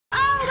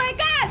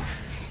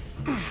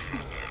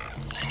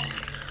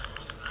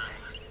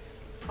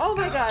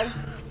god.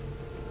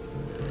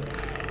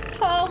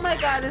 Oh my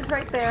god, it's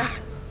right there.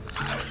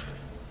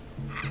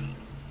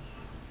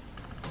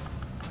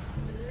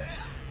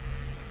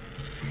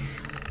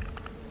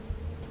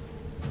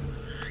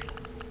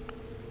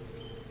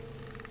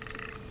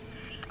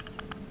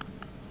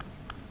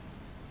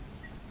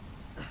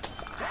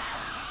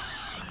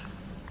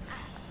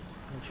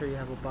 Make sure you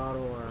have a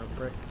bottle or a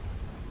brick.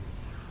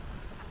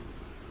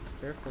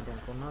 Careful,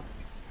 don't go nuts.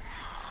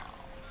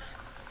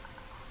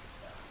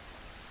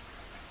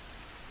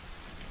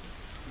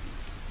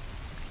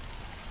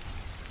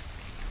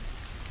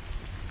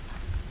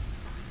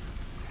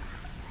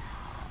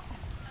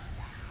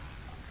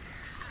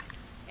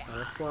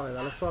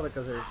 Dale suave,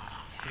 because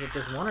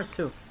there's one or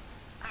two.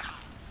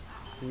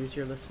 Use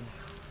your listen.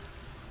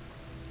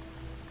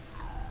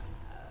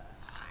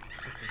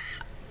 Okay.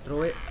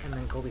 Throw it and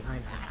then go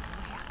behind him.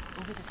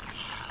 Over this way.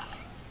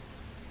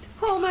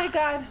 Oh my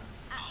god.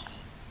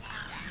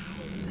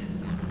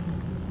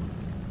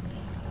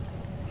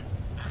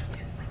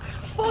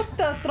 Fuck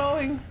the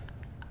throwing.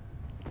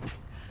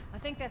 I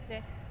think that's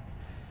it.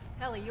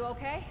 Ellie, you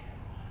okay?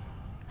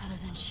 Other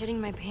than shitting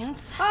my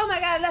pants? Oh my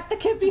god, let the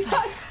kid be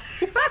fine.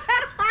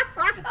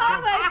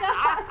 Oh my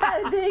god,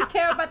 I didn't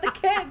care about the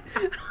kid.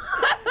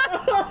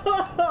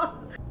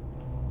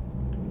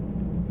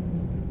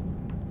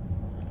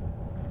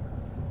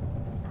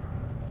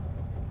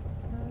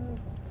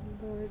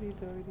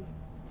 Brody.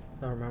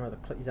 No, remember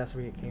that's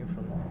where you came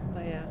from. Oh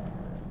yeah.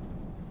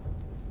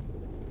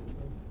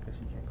 Guess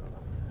you can't go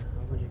down there.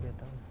 How would you get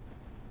down?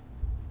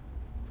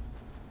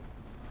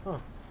 Huh.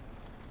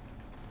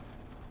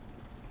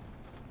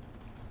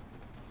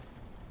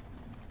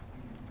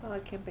 Oh, I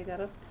can't pick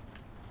that up.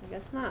 I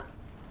guess not.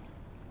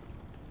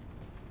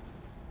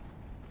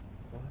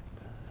 What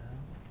the hell?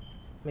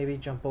 Maybe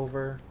jump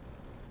over.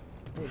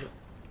 Maybe.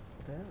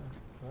 Yeah.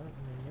 Well, I mean,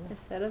 yeah.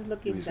 Instead of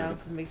looking down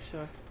to make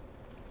sure.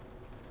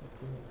 So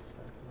give me a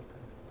sec.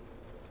 Okay.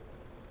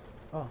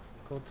 Oh,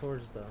 go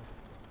towards the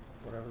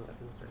whatever that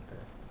is right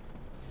there.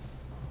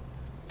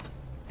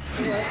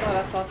 Oh, I thought I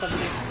saw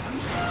something.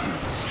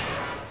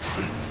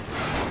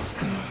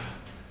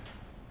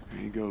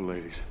 There you go,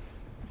 ladies.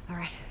 All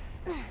right.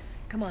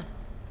 Come on.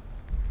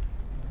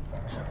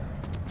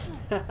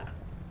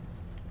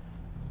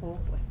 Oh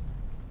boy.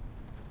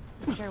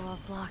 The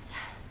stairwell's blocked.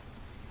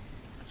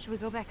 Should we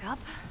go back up?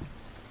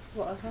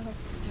 What?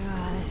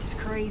 This is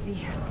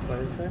crazy. What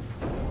is there?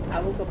 I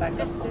will go back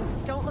Just up too.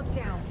 don't look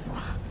down.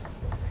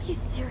 Are you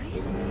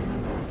serious?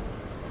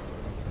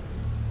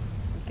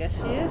 I guess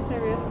she is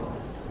serious.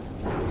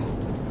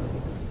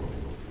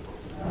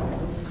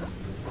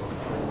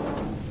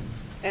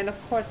 And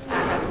of course I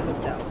have to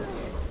look down.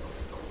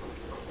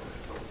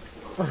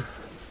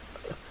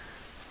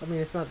 I mean,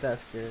 it's not that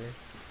scary.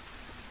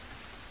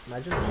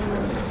 Imagine.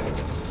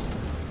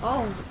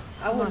 Oh,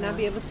 I would not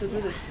be able to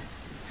do this.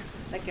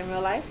 Like in real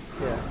life?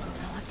 Yeah.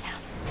 Don't look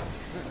down.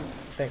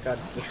 Thank God.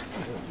 You're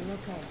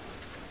okay.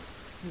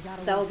 You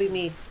gotta That would be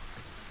me.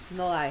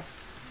 No lie.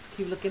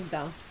 Keep looking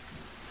down.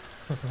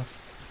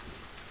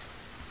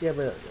 Yeah,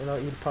 but you know,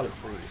 you'd probably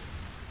freeze.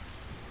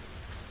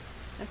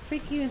 I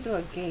freak you into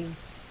a game.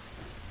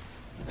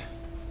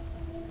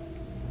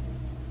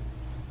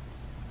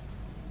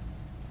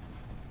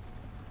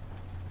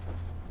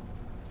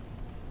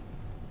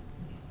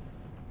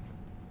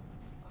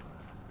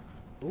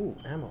 Ooh,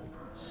 ammo.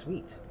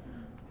 Sweet.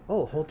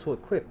 Oh, hold to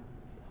equip.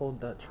 Hold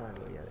that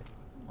triangle. Yeah.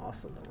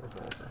 Awesome. The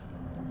revolver.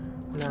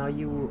 Now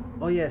you...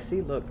 Oh yeah,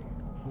 see, look.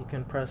 You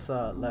can press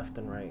left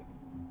and right.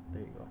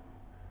 There you go.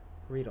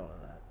 Read all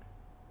of that.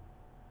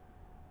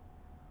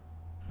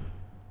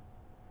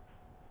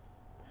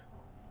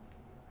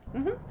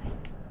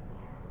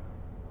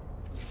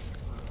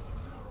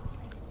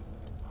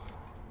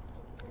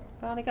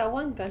 I only got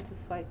one gun to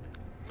swipe.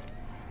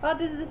 Oh,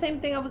 this is the same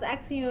thing I was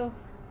asking you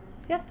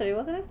yesterday,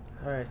 wasn't it?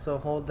 Alright, so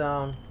hold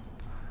down.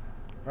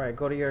 Alright,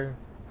 go to your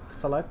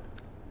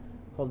select.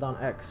 Hold down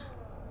X.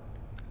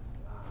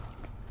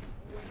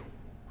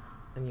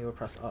 And you will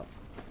press up.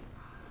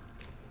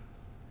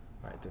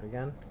 Alright, do it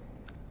again.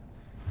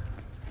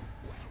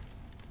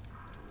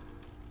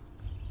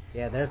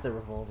 Yeah, there's the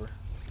revolver.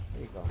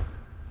 There you go.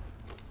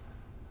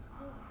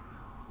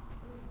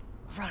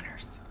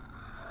 Runners.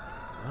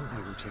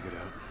 I'll go check it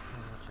out.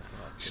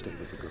 Stay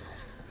with the girl.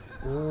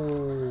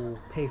 Ooh,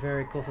 pay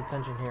very close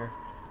attention here.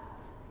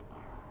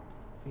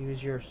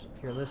 Use your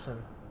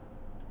listen.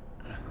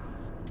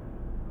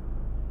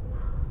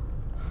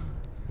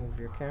 Move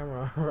your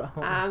camera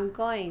around. I'm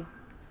going.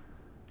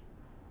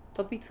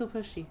 Don't be too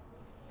pushy.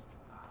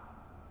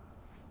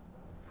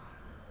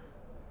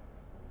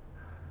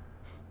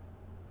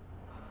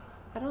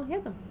 I don't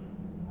hear them.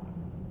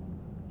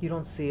 You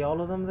don't see all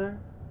of them there?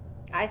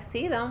 I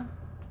see them.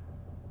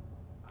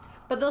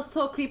 But those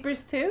two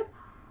creepers too?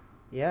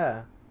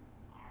 Yeah.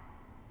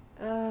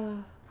 Uh,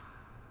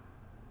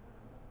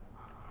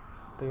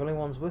 The only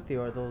ones with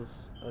you are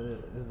those,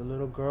 is the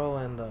little girl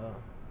and the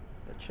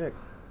chick.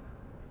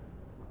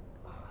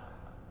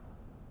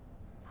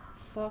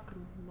 fuck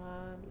my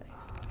life.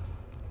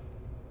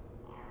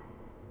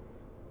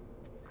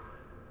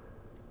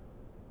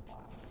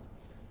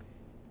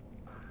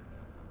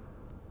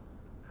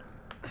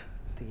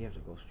 you have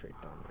to go straight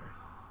down there.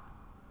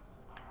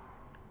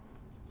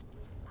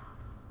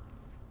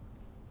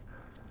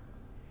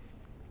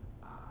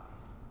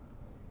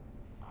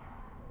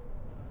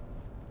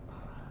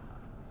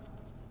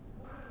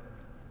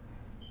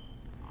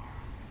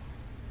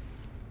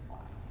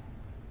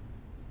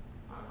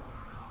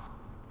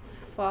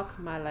 Fuck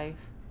my life.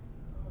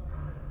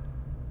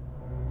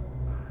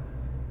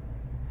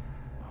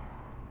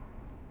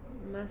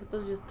 Am I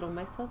supposed to just throw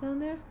myself down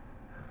there?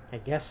 I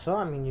guess so.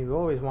 I mean, you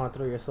always want to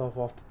throw yourself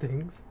off the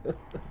things.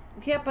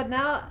 Yeah, but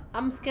now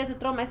I'm scared to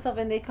throw myself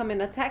and they come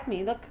and attack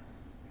me. Look.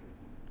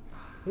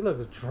 He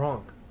looks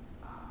drunk.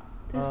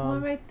 There's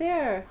one right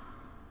there.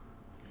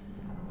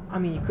 I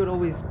mean, you could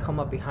always come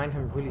up behind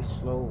him really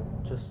slow.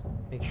 Just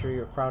make sure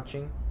you're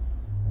crouching.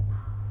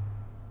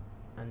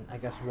 And I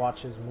guess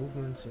watch his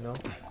movements, you know?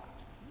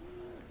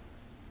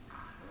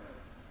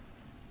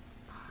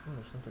 Oh,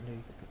 there's something there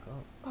you can pick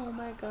up. Oh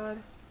my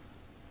god.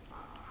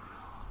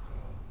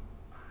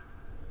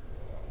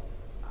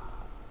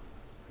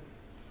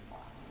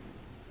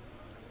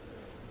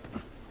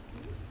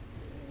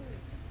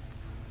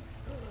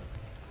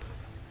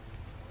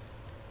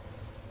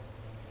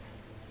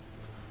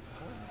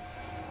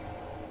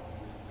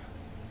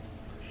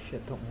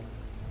 Shit, don't move.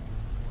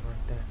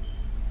 Right there.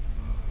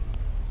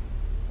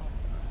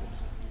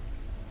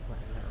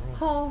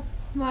 Oh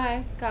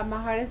my god,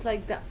 my heart is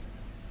like that.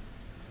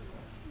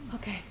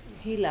 Okay,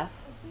 he left.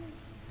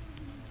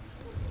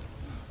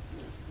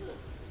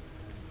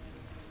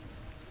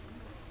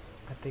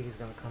 I think he's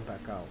gonna come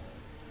back out.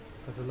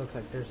 Because it looks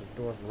like there's a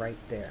door right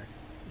there.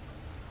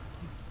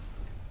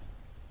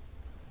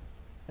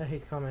 Yeah,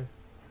 he's coming.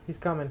 He's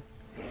coming.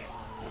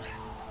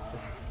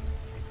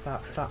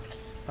 Stop, stop,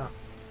 stop.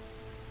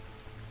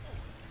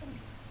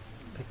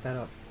 Pick that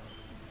up.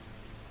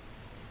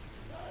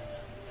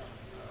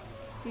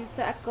 You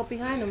said go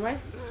behind him, right?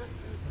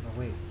 No,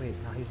 wait,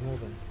 now he's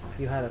moving.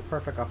 You had a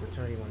perfect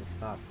opportunity when he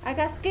stopped. I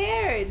got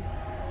scared. Did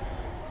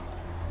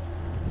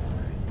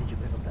you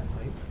pick up that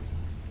pipe?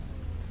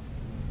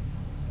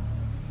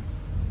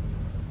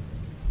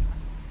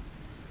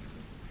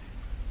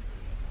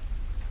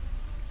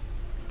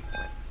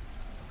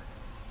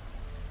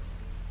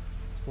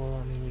 Well,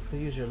 I mean, you could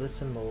use your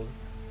listen mode.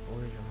 Or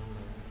your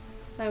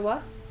My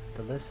what?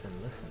 to listen.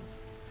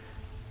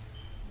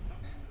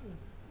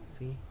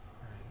 See? Alright.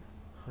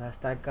 So that's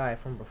that guy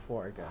from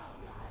before, I guess.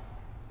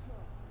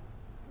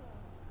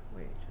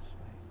 Wait, just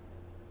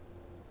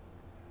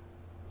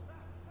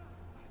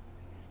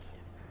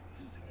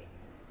wait.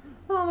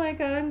 Oh my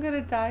god, I'm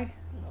gonna die.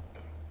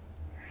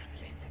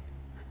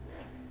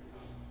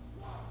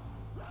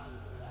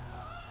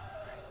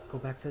 Go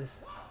back to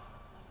this.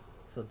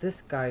 So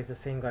this guy is the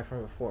same guy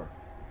from before.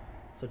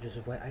 So just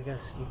wait. I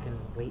guess you can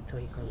wait till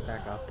he comes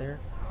back out there.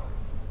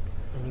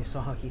 And you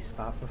saw how he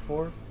stopped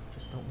before.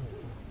 Just don't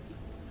move.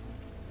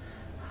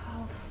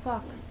 Oh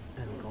fuck.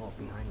 And go up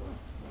behind him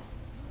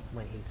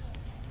when he's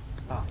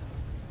stopped.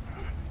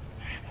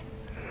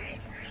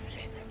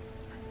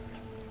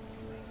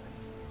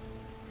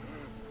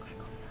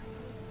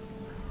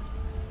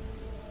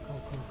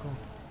 Go.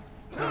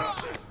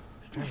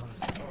 Strangle him.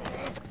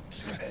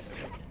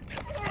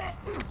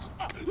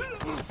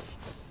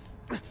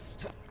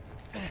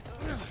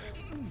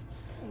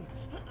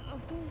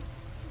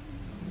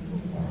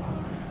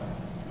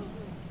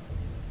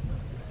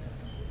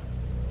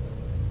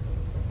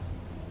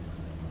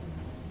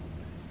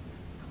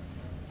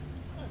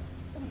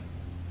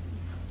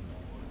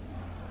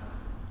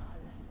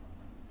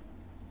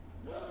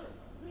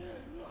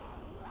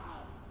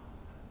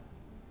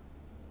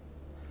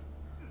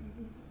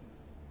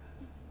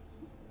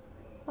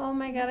 Oh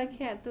my god, I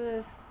can't do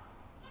this.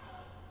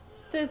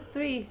 There's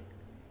 3.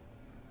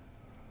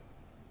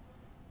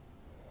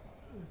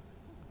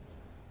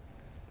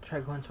 Try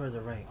going towards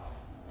the right.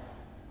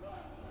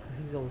 'Cause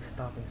he's always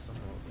stopping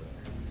somewhere over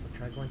there. So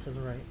try going to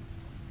the right.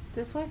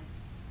 This way?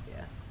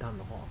 Yeah, down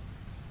the hall.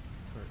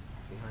 Or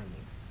behind me.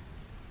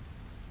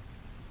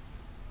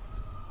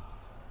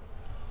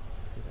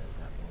 See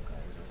that one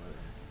guy is over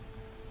there.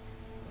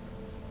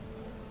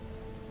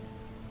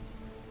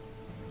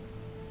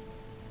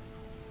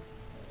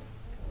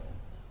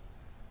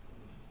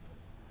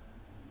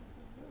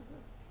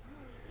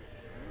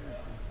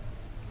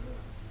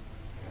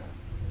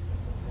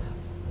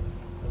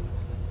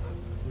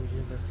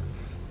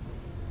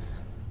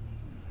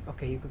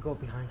 Okay, you could go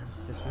behind him.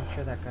 Just make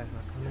sure that guy's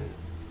not coming.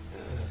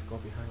 And just go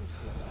behind him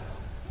slowly.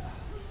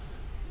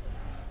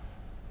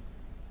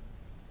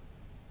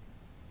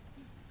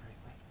 Alright,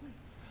 wait.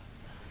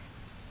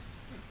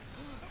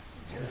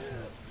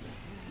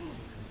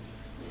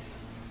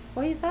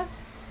 What is that?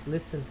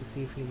 Listen to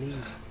see if he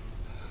leaves.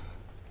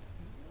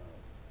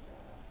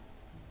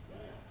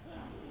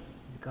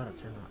 He's gotta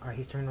turn around. Alright,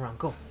 he's turning around.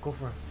 Go for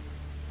him.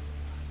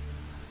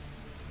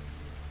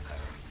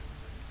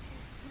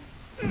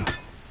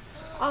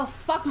 Oh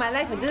fuck my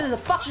life, this is the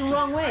fucking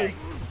wrong way.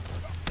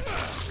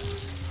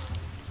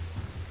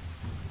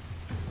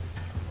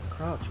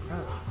 Crouch.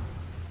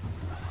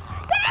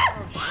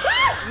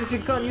 Ah! Use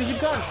your gun. Use your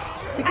gun.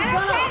 Take your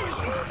gun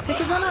out. Take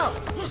your gun out.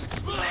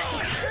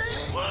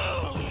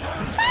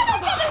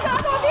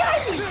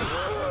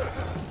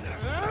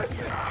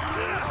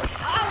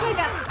 Oh my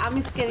god!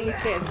 I'm getting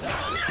scared.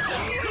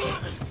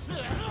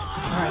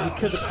 Alright, you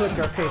killed the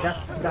clicker. Okay, that's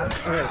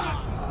alright.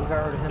 You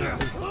got rid of him at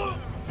least.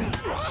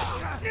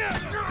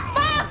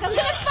 Fuck! I'm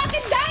gonna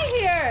fucking die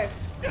here!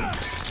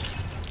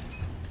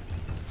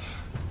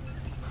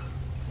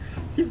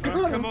 You got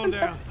him. Come on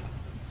down.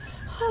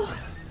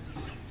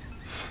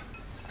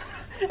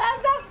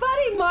 That's not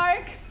funny,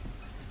 Mark!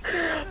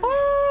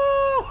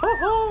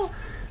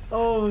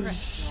 Oh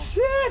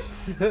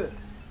shit!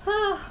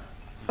 Oh,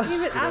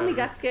 even Ami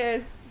got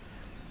scared.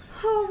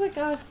 Oh my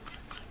god.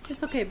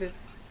 It's okay, babe.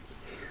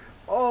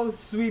 Oh,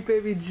 sweet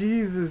baby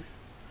Jesus.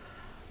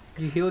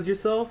 You healed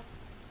yourself?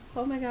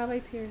 Oh my god, my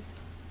tears.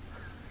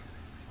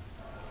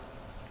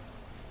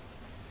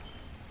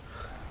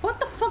 What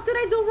the fuck did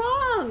I do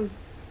wrong?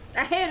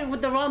 I hit it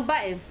with the wrong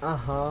button.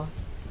 Uh-huh.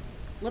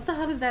 What the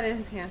hell is that in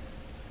his hand?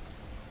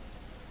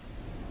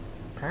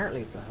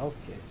 Apparently it's a health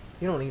kit.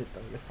 You don't need it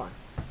though, you're fine.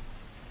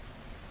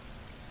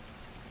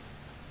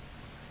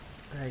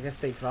 I guess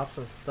they dropped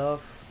some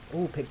stuff.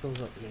 Ooh, pick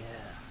those up, yeah.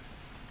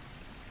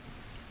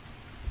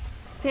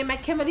 Say, I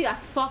can't believe I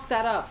fucked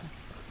that up.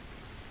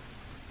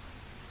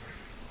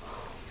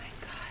 Oh my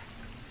god.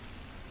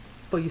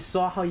 But you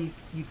saw how you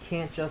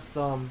can't just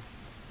go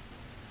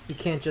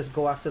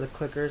after the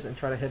clickers and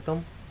try to hit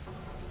them?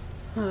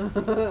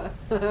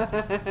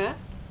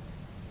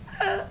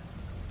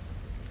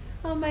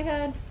 Oh my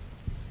god.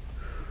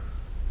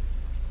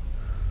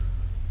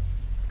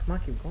 Come on,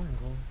 keep going,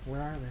 go.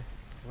 Where are they?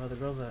 Where are the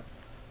girls at?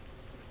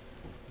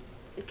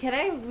 Can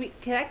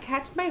I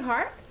catch my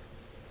heart?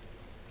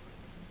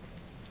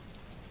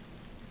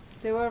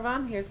 They were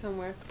around here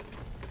somewhere.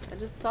 I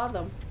just saw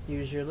them.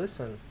 Use your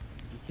listen.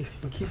 You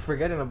keep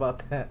forgetting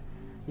about that.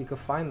 You can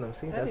find them.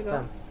 See, There that's you go.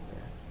 them. Yeah.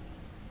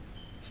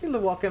 She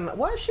walking.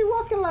 Why is she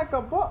walking like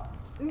a buck?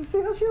 You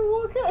see how she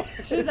walking?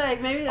 She's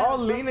like, maybe all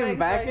book leaning bag's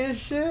back like- and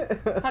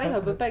shit. Probably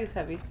her book bag is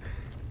heavy.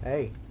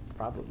 Hey,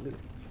 probably.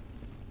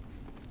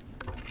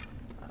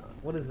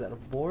 What is that? A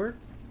board?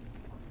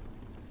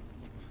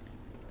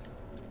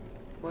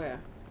 Where?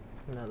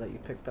 No, that you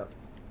picked up.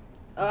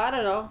 Oh, I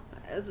don't know.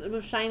 It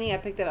was shiny. I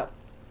picked it up.